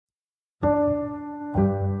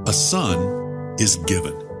A son is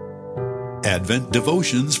given. Advent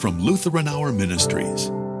Devotions from Lutheran Hour Ministries.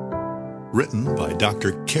 Written by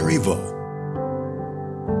Dr. Carrie Vo.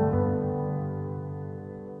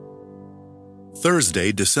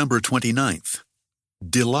 Thursday, December 29th.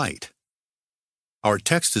 Delight. Our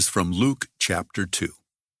text is from Luke chapter 2.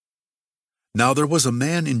 Now there was a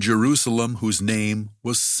man in Jerusalem whose name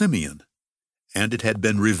was Simeon, and it had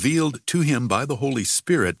been revealed to him by the Holy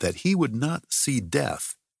Spirit that he would not see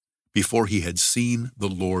death before he had seen the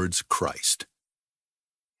Lord's Christ.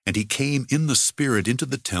 And he came in the Spirit into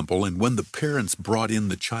the temple, and when the parents brought in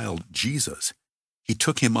the child Jesus, he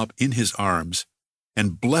took him up in his arms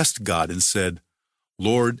and blessed God and said,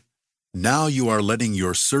 Lord, now you are letting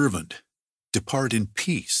your servant depart in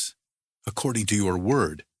peace according to your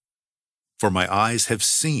word, for my eyes have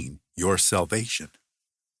seen your salvation.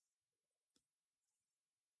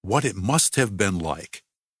 What it must have been like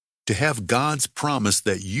to have God's promise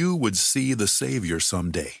that you would see the Savior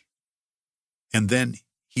someday. And then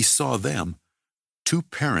he saw them, two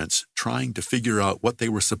parents trying to figure out what they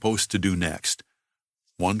were supposed to do next,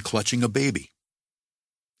 one clutching a baby.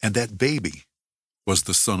 And that baby was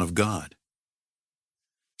the Son of God.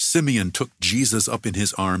 Simeon took Jesus up in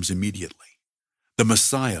his arms immediately. The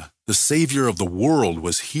Messiah, the Savior of the world,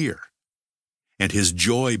 was here, and his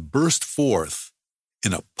joy burst forth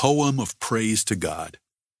in a poem of praise to God.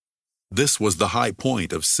 This was the high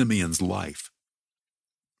point of Simeon's life.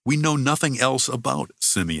 We know nothing else about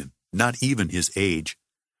Simeon, not even his age,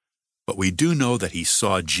 but we do know that he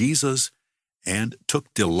saw Jesus and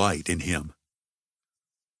took delight in him.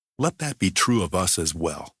 Let that be true of us as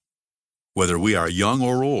well. Whether we are young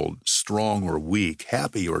or old, strong or weak,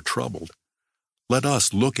 happy or troubled, let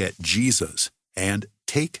us look at Jesus and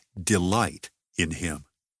take delight in him.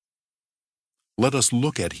 Let us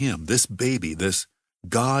look at him, this baby, this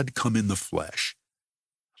God come in the flesh.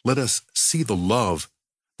 Let us see the love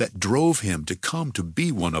that drove him to come to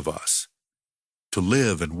be one of us, to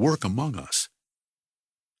live and work among us.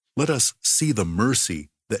 Let us see the mercy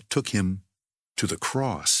that took him to the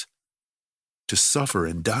cross, to suffer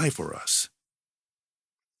and die for us.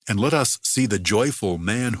 And let us see the joyful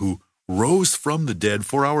man who rose from the dead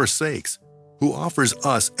for our sakes, who offers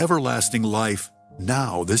us everlasting life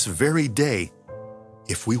now, this very day,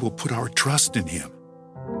 if we will put our trust in him.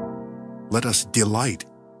 Let us delight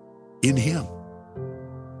in him.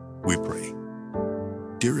 We pray.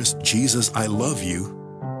 Dearest Jesus, I love you.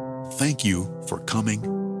 Thank you for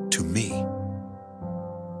coming to me.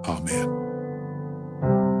 Amen.